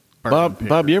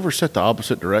Bob, you ever set the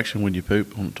opposite direction when you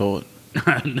poop on the toilet?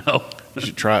 No. You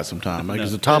should try it sometime.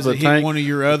 Because No. the top Does of it the hit tank, one of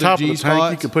your the other top of the G tank, you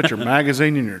spots? could put your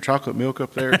magazine and your chocolate milk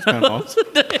up there. It's kind of awesome.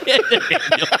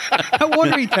 No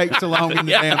wonder he takes so long in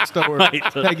the damn store Right,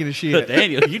 so- taking a shit.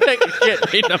 Daniel, you take a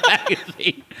shit in the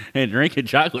magazine and drinking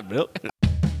chocolate milk.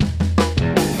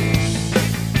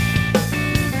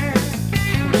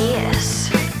 BS.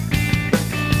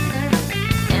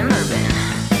 Immerman.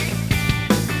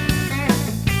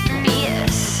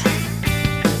 BS.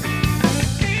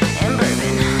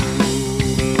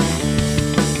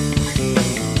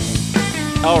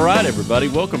 Immerman. All right, everybody,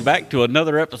 welcome back to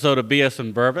another episode of BS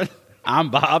and Bourbon. I'm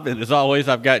Bob, and as always,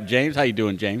 I've got James. How you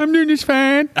doing, James? I'm doing this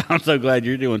fine. I'm so glad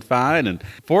you're doing fine. And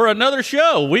for another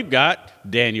show, we've got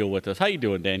Daniel with us. How you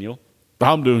doing, Daniel?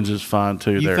 I'm doing just fine,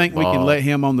 too. You there, think we can Bob. let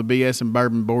him on the BS and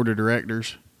Bourbon Board of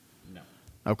Directors? No.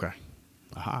 Okay.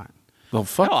 All right. Well,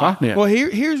 fuck No, fine then. Well,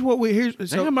 here's what we here's.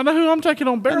 So Damn, I know who I'm taking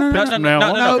on barrel pits from now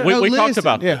on. no. We talked listen.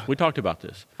 about Yeah. this. We talked about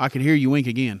this. I could hear you wink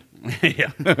again.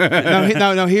 Yeah.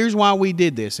 No. Here's why we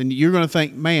did this, and you're going to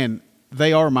think, man,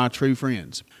 they are my true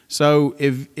friends. So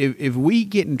if we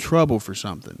get in trouble for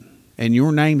something and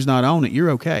your name's not on it,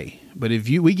 you're okay. But if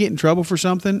we get in trouble for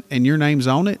something and your name's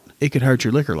on it, it could hurt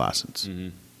your liquor license. Mm-hmm.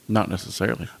 Not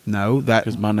necessarily, No, that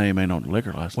because my name ain't on the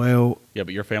liquor license. well, Yeah,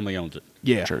 but your family owns it.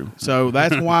 yeah, True. So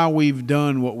that's why we've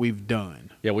done what we've done.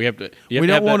 Yeah, we have to. We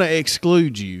don't want to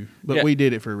exclude you, but Yeah. we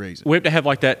did it for a reason. We have to have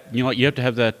like that. You know, you have to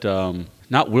have that.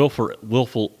 Not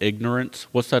willful ignorance.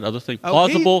 What's that other thing? Oh,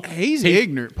 Plausible. he's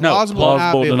ignorant. No, Plausible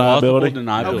plausible deniability.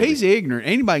 deniability. No, he's ignorant.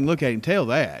 Anybody can look at him and tell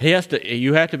that. He has to.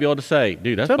 You have to be able to say,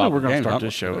 "Dude, that's Tell me Bob we're going to James. start I'm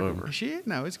this show listening to over. Shit,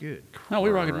 no, it's good. it." No, we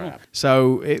rock and roll.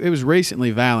 So it was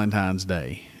recently Valentine's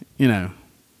Day. You know,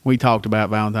 we talked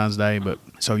about Valentine's Day, but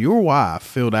so your wife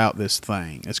filled out this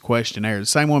thing, this questionnaire, the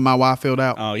same one my wife filled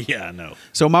out. Oh yeah, I know.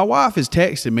 So my wife is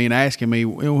texting me and asking me,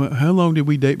 well, how long did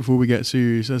we date before we got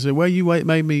serious? I said, well, you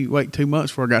made me wait 2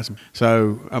 months before I got some.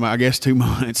 So I guess 2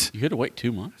 months. You had to wait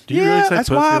 2 months. Do you Yeah, really say that's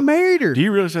pussy? why I married her. Do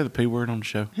you really say the P word on the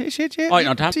show? Hey, shit, yeah. Wait,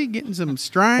 on time- She getting some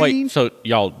strain. Wait, so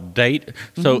y'all date?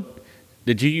 So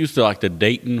did you use the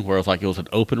dating where it was an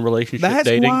open relationship That's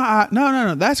dating? why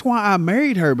no. That's why I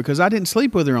married her, because I didn't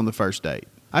sleep with her on the first date.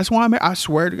 That's why I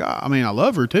swear to God. I mean, I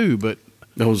love her too, but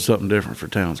That was something different for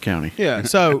Towns County. yeah.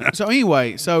 So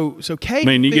anyway, so Kate.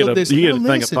 I mean, you get a this. you get a Now,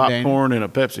 thing of listen, Daniel. popcorn and a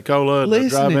Pepsi Cola and a Listen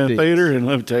to drive-in this. theater, and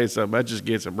let me tell you something. That just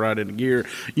gets them right into gear.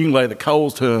 You can lay the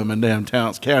coals to them in damn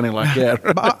Towns County like that.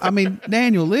 I mean,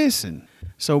 Daniel, listen.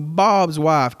 So Bob's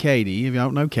wife, Katie, if you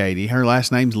don't know Katie, her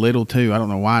last name's Little too. I don't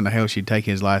know why in the hell she'd take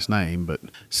his last name, but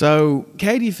so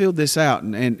Katie filled this out,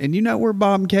 and you know where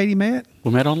Bob and Katie met?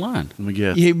 We met online Let me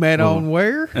guess. You met on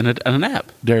where? and an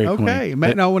app. Dairy Okay, Queen.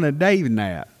 met on a Dave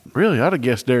nap. Really? I'd have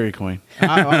guessed Dairy Queen.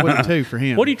 I would too for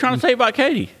him. What are you trying to say about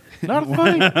Katie? Not a thing.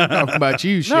 talking about?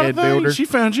 You Not a shed thing. builder. She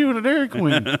found you in a Dairy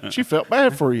Queen. She felt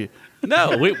bad for you.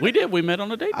 No, we did. We met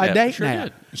on a date. A app. date Sure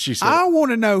nap. did. She said, I want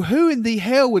to know who in the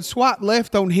hell would swipe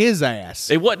left on his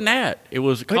ass. It wasn't that. It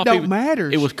was coffee. don't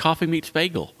matter. It was coffee meets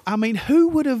bagel. I mean, who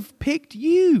would have picked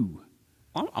you?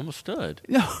 I'm a stud.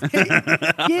 No,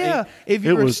 yeah. If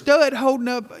you're a was- stud holding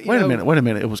up, wait a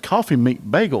minute. It was coffee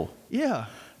meat bagel. Yeah,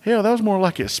 Hell, that was more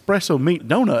like espresso meat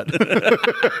donut.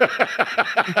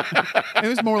 it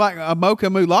was more like a mocha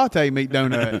moo latte meat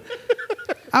donut.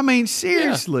 I mean,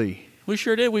 seriously. We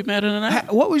sure did. We met in an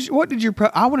app. What did your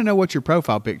I want to know what your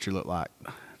profile picture looked like.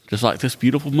 Just like this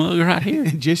beautiful mug right here.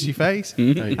 Just your face.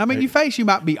 Hey, I mean, hey, your face, you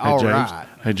might be all James, right.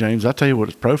 Hey, James, I tell you what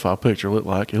his profile picture looked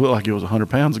like. It looked like it was 100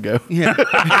 pounds ago. Yeah.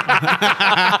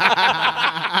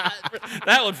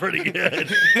 That was pretty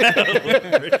good.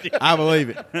 I believe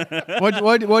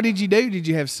it. What did you do? Did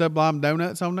you have Sublime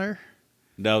Donuts on there?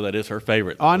 No, that is her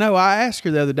favorite. Oh, I know. I asked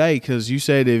her the other day because you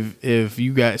said if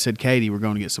you said Katie we're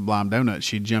going to get Sublime Donuts,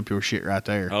 she'd jump your shit right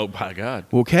there. Oh my God,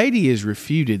 Well, Katie has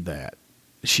refuted that.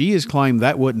 She has claimed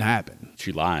that wouldn't happen.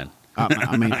 she lying.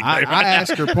 I mean, I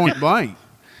asked her point blank.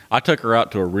 I took her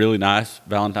out to a really nice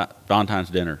Valentine's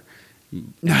dinner.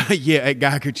 Yeah, at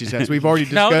Guy Coochie's house. We've already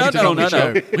No, discussed it on the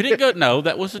show. We didn't go. No,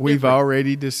 that was a We've different.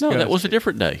 already discussed No, that was a it.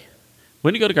 different day.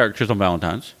 We didn't go to Gartridge's on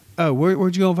Valentine's. Oh,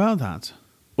 where'd you go on Valentine's?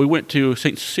 We went to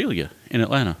St. Cecilia in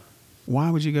Atlanta.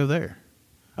 Why would you go there?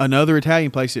 Another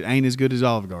Italian place that ain't as good as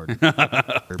Olive Garden.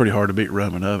 Pretty hard to beat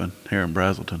Rum and Oven here in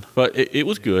Brazelton. But it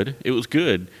was good. It was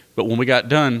good. But when we got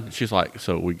done, she's like,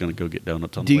 "So we're gonna go get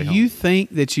donuts on Do the way home." you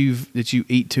think that you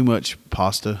eat too much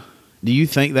pasta? Do you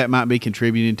think that might be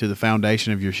contributing to the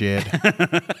foundation of your shed?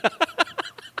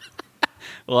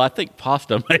 Well, I think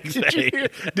pasta makes Did you a. hear,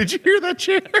 did you hear that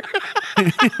chair?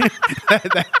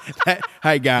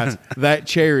 Hey guys, that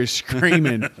chair is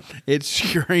screaming. It's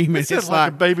screaming. It's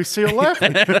like a baby seal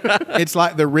laughing. it's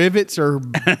like the rivets are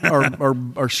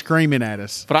screaming at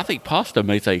us. But I think pasta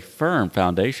makes a firm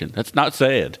foundation. That's not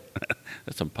said.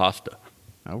 That's some pasta.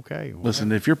 Okay. Well,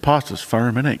 Listen, if your pasta's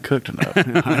firm, it ain't cooked enough.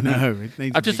 I know. It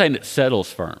needs I'm to just be- saying it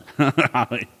settles firm. I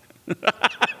mean,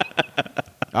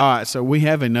 All right, so we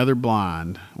have another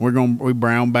blind. We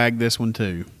brown bag this one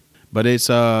too, but it's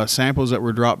samples that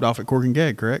were dropped off at Cork and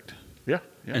Keg, correct? Yeah.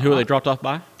 and who are they dropped off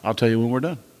by? I'll tell you when we're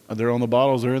done. They're on the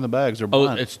bottles. They're in the bags. They're Oh,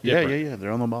 blind. it's yeah, different. yeah.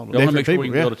 They're on the bottles. Don't wanna make sure we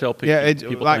can be yeah. able to tell people- Yeah, it's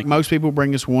people like thank you. most people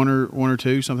bring us one or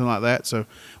two, something like that. So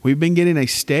we've been getting a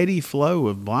steady flow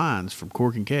of blinds from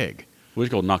Cork and Keg. We're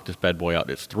just gonna knock this bad boy out.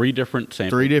 It's 3 different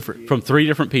samples. Three different, from 3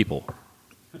 different people.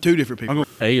 2 different people.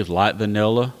 A is light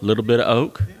vanilla, little bit of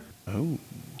oak, Oh,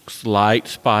 slight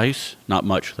spice, not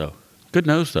much though. Good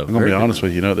nose though. I'm gonna be honest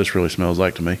with you. You know what this really smells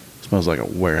like to me? It smells like a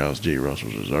Warehouse G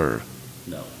Russell's Reserve.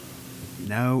 No.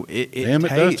 No, it Damn, it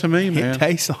does to me, man. It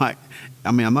tastes like.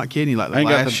 I mean, I'm not kidding you. Like I the ain't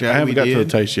got last the, show I we haven't got to the did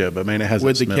taste yet, but man, it has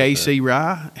with that the smell to it. KC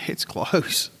rye, it's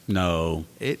close. No.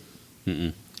 It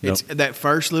Mm-mm. It's Nope. that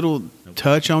first little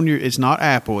touch on your. It's not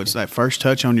apple. It's that first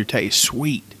touch on your taste. It's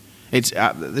sweet. It's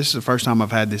this is the first time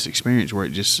I've had this experience where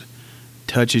it just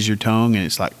touches your tongue and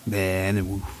it's like man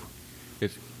and woof.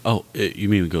 You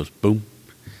mean it goes boom?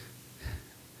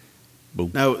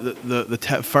 Boom. No, the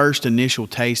first initial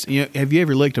taste. You know, have you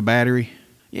ever licked a battery?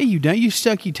 Yeah, you done. You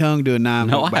stuck your tongue to a 9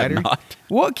 No, volt I have battery. not.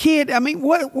 What kid? I mean,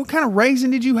 what kind of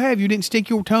raisin did you have? You didn't stick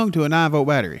your tongue to a 9 volt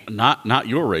battery. Not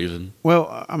your raisin.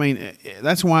 Well, I mean,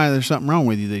 that's why there's something wrong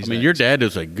with you these I mean, days. your dad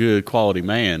is a good quality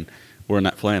man wearing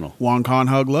that flannel. Juan Con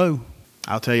hung low.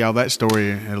 I'll tell y'all that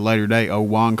story at a later date. Oh,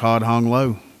 Juan Con hung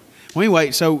low. Well,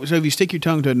 anyway, so if you stick your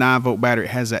tongue to a 9 volt battery,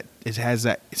 it has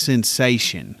that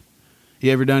sensation.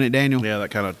 You ever done it, Daniel? Yeah,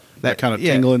 that kind of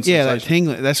yeah, tingling Yeah, that sensation.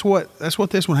 tingling. That's what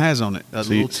this one has on it. A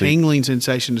See- little see- tingling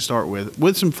sensation to start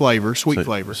with some flavor, sweet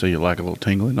flavor. So you like a little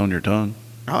tingling on your tongue?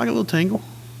 I like a little tingle.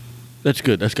 That's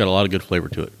good. That's got a lot of good flavor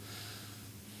to it.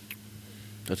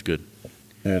 That's good.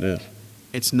 Yeah, it is.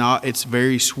 It's not. It's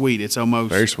very sweet. It's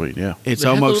almost. Very sweet, yeah. It's It has a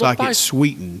almost little like spice. it's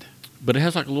sweetened. But it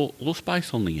has like a little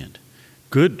spice on the end.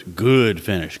 Good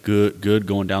finish. Good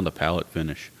going down the palate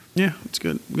finish. Yeah, it's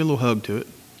good. Get a little hug to it.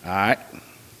 All right.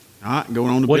 All right, going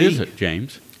on to What B. is it,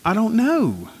 James? I don't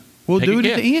know. We'll Take do a it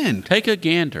at the guess. end. Take a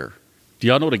gander. Do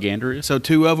y'all know what a gander is? So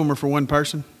 2 of them are for one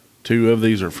person. 2 of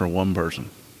these are for one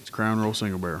person. It's Crown Royal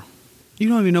Single Barrel. You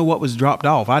don't even know what was dropped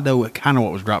off. I know kind of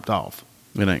what was dropped off.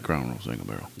 It ain't Crown Royal Single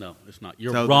Barrel. No, it's not.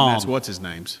 You're So then wrong. That's what's his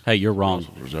name's. Hey, you're wrong.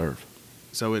 Russell's Reserve.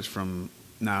 So it's from.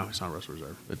 No, it's not Russell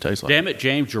Reserve. It tastes like. Damn it,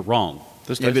 James, you're wrong.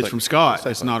 This If tastes it's like- from Scott, this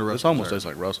tastes it's not a This Russell's almost Reserve. tastes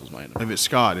like Russell's made. If it's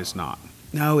Scott, it's not.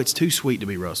 No, it's too sweet to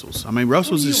be Russell's. I mean,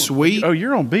 Russell's is sweet. Oh,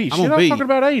 you're on B. I'm Shit, on I'm B. talking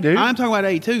about A, dude. I'm talking about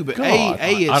A too, but God.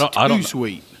 A is I don't- too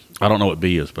sweet. I don't know what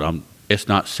B is, but it's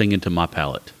not singing to my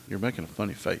palate. You're making a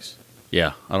funny face.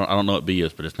 Yeah, I don't know what B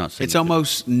is, but it's not singing. It's to me.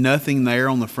 almost nothing there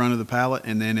on the front of the palate,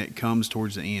 and then it comes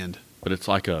towards the end. But it's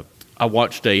like I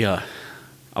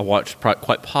watched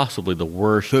quite possibly the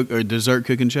worst. Cook or dessert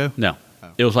cooking show. No,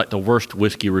 it was like the worst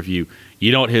whiskey review.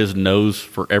 You know what his nose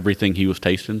for everything he was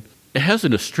tasting? It has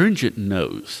an astringent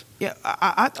nose. Yeah,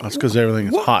 I That's because everything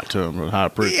is What? hot to him, high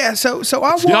proof. Yeah, so I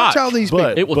watch Scotch, all these but-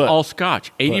 people. It was But- all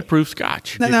Scotch, 80 but- proof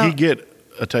Scotch. No, Did no. he get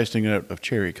a tasting of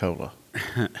cherry cola?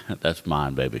 That's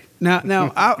mine, baby. Now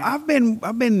I've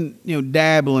been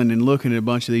dabbling and looking at a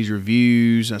bunch of these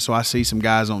reviews. So I see some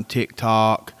guys on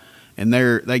TikTok, and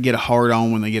they get a hard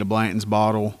on when they get a Blanton's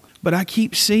bottle. But I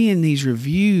keep seeing these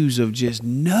reviews of just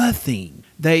nothing.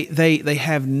 They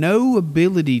have no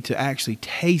ability to actually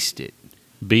taste it.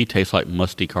 B tastes like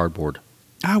musty cardboard.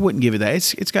 I wouldn't give it that.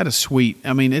 It's got a sweet.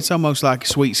 I mean, it's almost like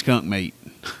sweet skunk meat.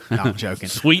 No, I'm joking.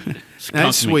 Sweet. No, skunk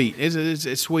it's meat. sweet.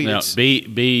 It's sweet. No, It's-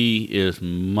 B is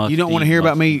musty. you don't want to hear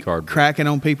about musty me cardboard. cracking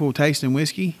on people tasting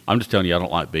whiskey? I'm just telling you, I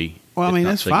don't like B. Well, I It's mean, not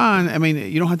that's singing. fine. I mean,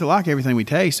 you don't have to like everything we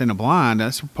taste in a blind.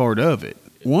 That's part of it.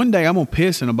 One day I'm going to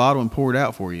piss in a bottle and pour it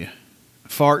out for you.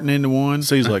 Farting into one.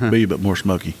 C's like B, but more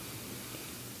smoky.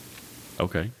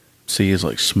 Okay. C is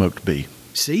like smoked B.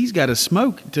 C's got a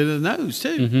smoke to the nose,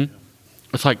 too. Mm-hmm.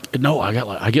 It's like no, I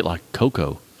get like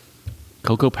cocoa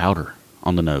powder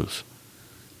on the nose.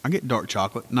 I get dark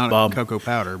chocolate, not Bob, a cocoa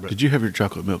powder. But Did you have your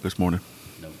chocolate milk this morning?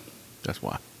 No. That's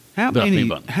why. how But many peanut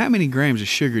butter. how many grams of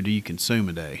sugar do you consume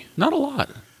a day? Not a lot.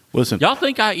 Listen, Y'all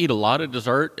think I eat a lot of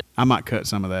dessert? I might cut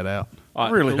some of that out. I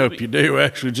really hope you do,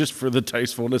 actually, just for the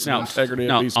tastefulness Now, and integrity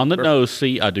now of these. on the nose,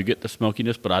 C, I do get the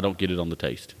smokiness, but I don't get it on the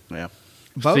taste. Yeah.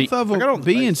 Both See, of I got them, on the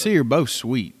B taste, and C, are both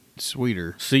sweet.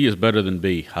 sweeter. C is better than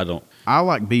B. I don't. I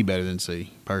like B better than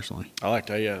C, personally. I like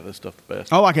A out of this stuff the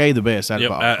best. I like A the best out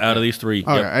Yep, of all. out of these three.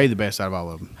 Oh, yep. yeah, A the best out of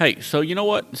all of them. Hey, so you know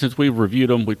what? Since we've reviewed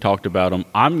them, we've talked about them.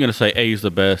 I'm going to say A is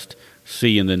the best,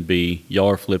 C, and then B. Y'all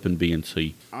are flipping B and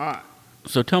C. All right.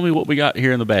 So tell me what we got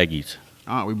here in the baggies.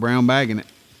 All right, we brown bagging it.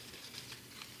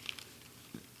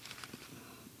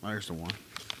 There's the one.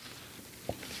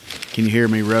 Can you hear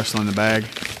me rustling the bag?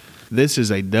 This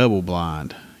is a double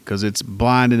blind because it's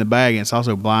blind in the bag and it's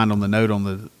also blind on the note on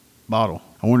the bottle.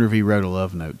 I wonder if he wrote a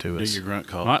love note to Do us. your grunt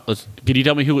call. All right, can you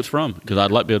tell me who it's from? Because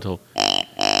I'd like to be able to.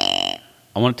 I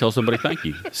want to tell somebody thank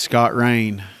you. Scott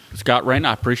Rain. Scott Rain,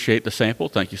 I appreciate the sample.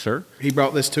 Thank you, sir. He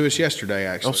brought this to us yesterday,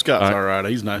 Oh, actually. Scott's All all right. right.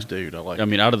 He's a nice dude. I like I him.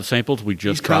 mean, out of the samples we He's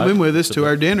just tried. coming with us to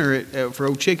our dinner for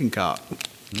Old Chicken Cop.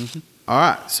 All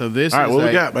right, so this All right, is what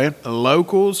we got, man? a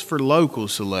locals for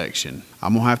locals selection.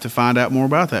 I'm going to have to find out more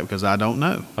about that because I don't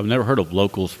know. I've never heard of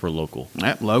locals for local.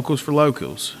 Yep, locals for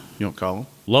locals. You don't call him?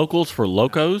 Locals for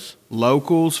locos?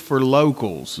 Locals for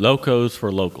locals. Locos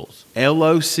for locals.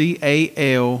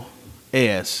 LOCALS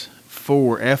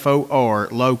for FOR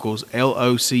locals.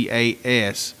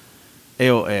 LOCASLS.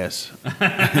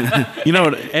 You know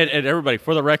what? And everybody,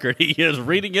 for the record, he is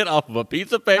reading it off of a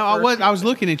piece of paper. No, I was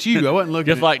looking at you. I wasn't looking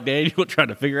Just at like Daniel trying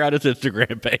to figure out his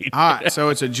Instagram page. All right, so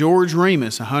it's a George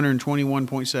Remus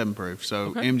 121.7 proof. So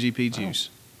Okay. MGP juice.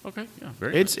 Okay, yeah,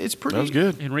 very It's pretty. That was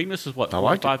good. And Remus is what, I 4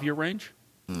 liked to it. 5 year range?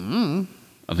 Mm-hmm.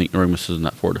 I think Remus is in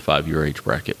that 4 to 5 year age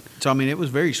bracket. So I mean, it was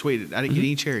very sweet. I didn't get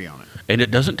any cherry on it. And it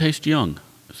doesn't taste young.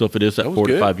 So if it is that was 4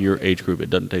 to good. 5 year age group, it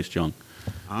doesn't taste young.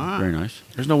 All right. Very nice.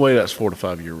 There's no way that's 4 to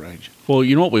 5 year range. Well,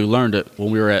 you know what we learned when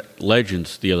we were at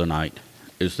Legends the other night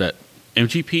is that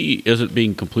MGP isn't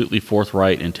being completely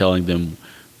forthright in telling them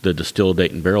the distill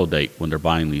date and barrel date when they're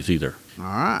buying these either. All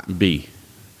right. B.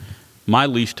 My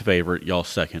least favorite, y'all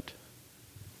second.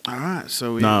 All right.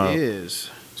 So it No. is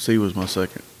C was my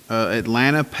second.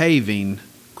 Atlanta Paving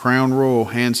Crown Royal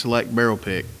Hand Select Barrel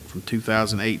Pick from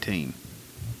 2018.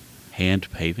 Hand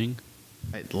paving?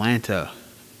 Atlanta,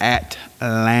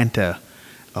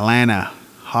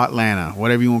 Hotlanta,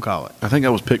 whatever you want to call it. I think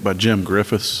that was picked by Jim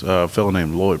Griffiths. A fellow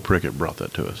named Lloyd Prickett brought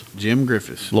that to us. Jim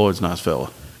Griffiths. Lloyd's a nice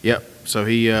fella. Yep. So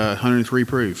he 103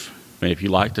 proof. I mean, if you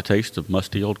like the taste of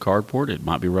musty old cardboard, it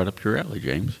might be right up your alley,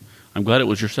 James. I'm glad it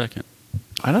was your second.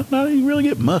 I don't really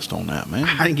get must on that, man.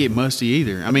 I didn't get musty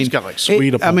either. I mean, It's got like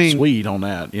sweet upon I mean, sweet on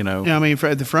that, you know. Yeah, I mean,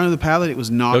 at the front of the palate, it was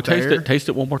not Go taste there. it. Taste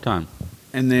it one more time.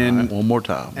 And All then right, one more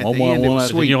time. at One the more. end, it one was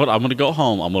last- sweet. You know what? I'm going to go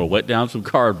home. I'm going to wet down some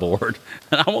cardboard,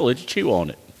 and I'm going to let you chew on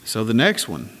it. so the next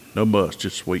one No must,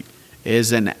 just sweet.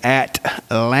 is an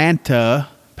Atlanta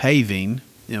Paving,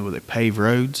 where they pave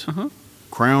roads. Uh-huh.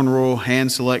 Crown Royal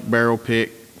Hand Select Barrel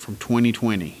Pick from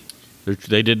 2020.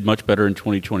 They did much better in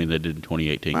 2020 than they did in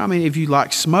 2018. I mean, if you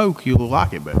like smoke, you'll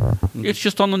like it better. It's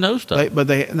just on the nose stuff.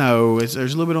 There's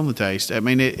a little bit on the taste. I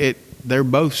mean, they're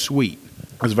both sweet.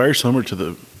 It's very similar to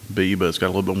the B, but it's got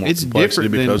a little bit more It's complexity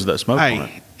different because of that smoke on it.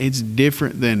 Hey, it's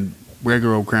different than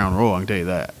regular old Crown Royal. I can tell you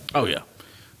that. Oh, yeah.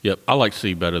 Yep. I like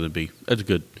C better than B. That's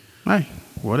good. Hey,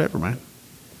 whatever, man.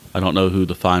 I don't know who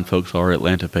the fine folks are at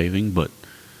Atlanta Paving, but,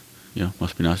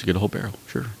 must be nice to get a whole barrel.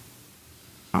 Sure.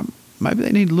 Maybe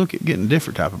they need to look at getting a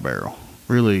different type of barrel.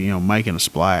 Really, making a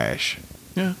splash.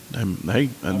 Yeah,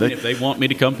 If they want me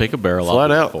to come pick a barrel,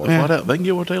 flat I'll out, for it. Yeah. flat out, they can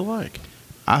get what they like.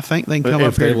 I think they can come But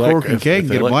up here to Cork and Keg if and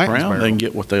they get a like Blanton's Crown, barrel. they can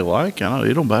get what they like.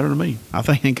 It don't matter to me. I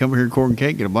think they can come up here to Cork and Keg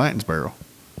and get a Blanton's barrel.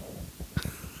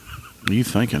 You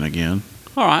thinking again?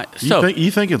 All right. So,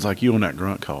 You think it's like you on that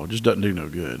grunt call? It just doesn't do no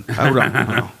good. Hold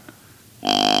on.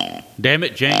 damn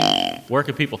it, James, where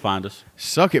can people find us?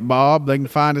 Suck it, Bob. They can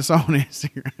find us on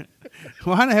Instagram.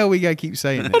 Why the hell we got to keep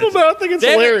saying that? know. I think it's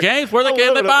Damn it, James, where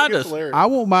can they find us? I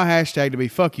want my hashtag to be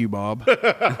fuck you, Bob.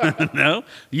 No,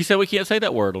 you said we can't say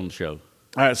that word on the show.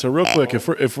 All right, so real quick, if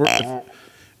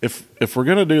we're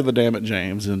gonna do the Damn It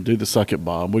James and do the Suck It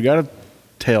Bob, we got to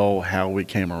tell how we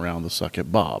came around the Suck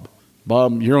It Bob.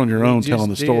 Bob, you're on your own just telling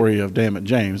the did. story of Damn It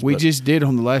James. We but just did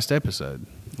on the last episode.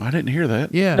 I didn't hear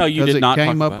that. Yeah. No, you 'cause did it not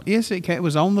came talk up. about Yes, it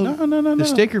was on the No. the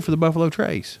sticker for the Buffalo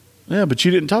Trace. Yeah, but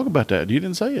you didn't talk about that. You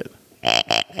didn't say it.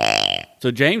 So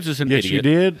James is an Yes, idiot.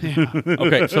 you did.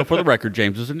 Okay, so for the record,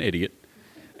 James is an idiot.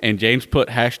 And James put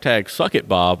hashtag Suck It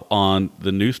Bob on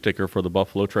the new sticker for the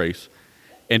Buffalo Trace.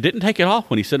 and didn't take it off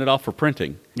when he sent it off for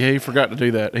printing. Yeah, he forgot to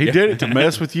do that. He did it to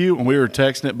mess with you, and we were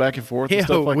texting it back and forth and Yeah,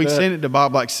 stuff like we that. sent it to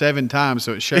Bob like 7 times,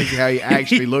 so it shows you how he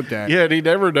actually looked at it. Yeah, and he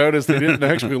never noticed. He didn't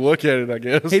actually look at it, I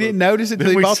guess. He didn't notice it Then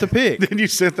till he we bought the s- pick. Then you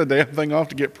sent the damn thing off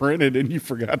to get printed, and you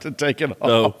forgot to take it off.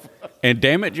 So, and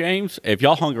damn it, James, if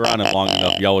y'all hung around him long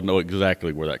enough, y'all would know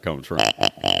exactly where that comes from.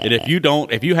 And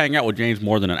if you hang out with James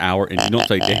more than an hour and you don't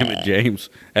say damn it, James,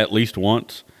 at least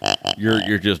once,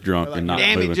 you're just drunk and not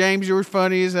Damn moving. it, James, you were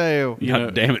funny as hell. You know-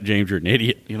 Damn it, James, you're an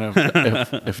idiot. You know,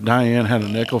 if Diane had a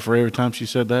nickel for every time she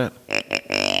said that,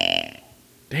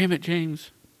 Damn it,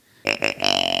 James.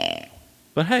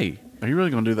 But hey, are you really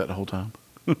going to do that the whole time?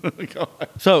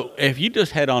 so if you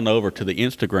just head on over to the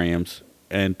Instagrams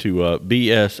and to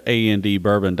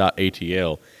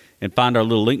bsandbourbon.atl and find our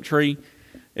little link tree,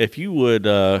 if you would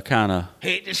kind of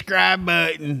Hit the subscribe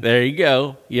button. there you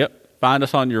go. Yep. Find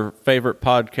us on your favorite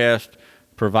podcast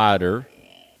provider.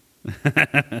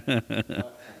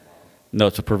 No,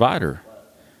 it's a provider.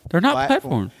 They're not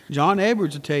platforms. John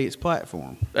Edwards will tell you it's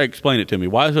platform. Explain it to me.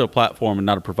 Why is it a platform and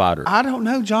not a provider? I don't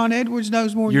know. John Edwards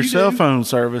knows more Your than you cell do. phone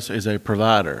service is a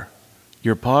provider.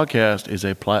 Your podcast is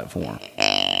a platform.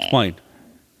 Explain.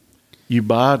 You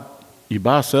buy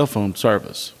cell phone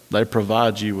service. They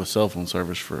provide you with cell phone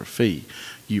service for a fee.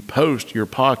 You post your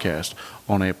podcast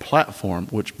on a platform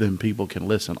which then people can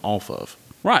listen off of.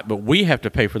 Right, but we have to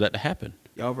pay for that to happen.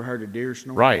 Y'all ever heard of deer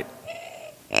snort? Right.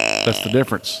 That's the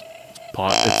difference. So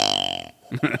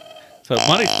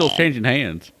money's still changing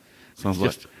hands. Sounds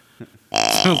like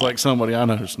somebody I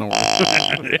know snoring.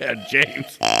 Yeah,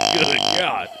 James. Good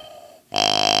God.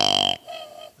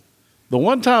 The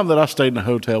one time that I stayed in a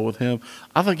hotel with him,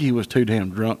 I think he was too damn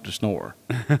drunk to snore.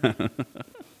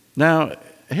 Now,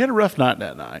 he had a rough night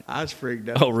that night. I was freaked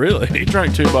out. Oh, really? He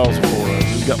drank 2 bottles of 4 Up.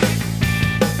 He got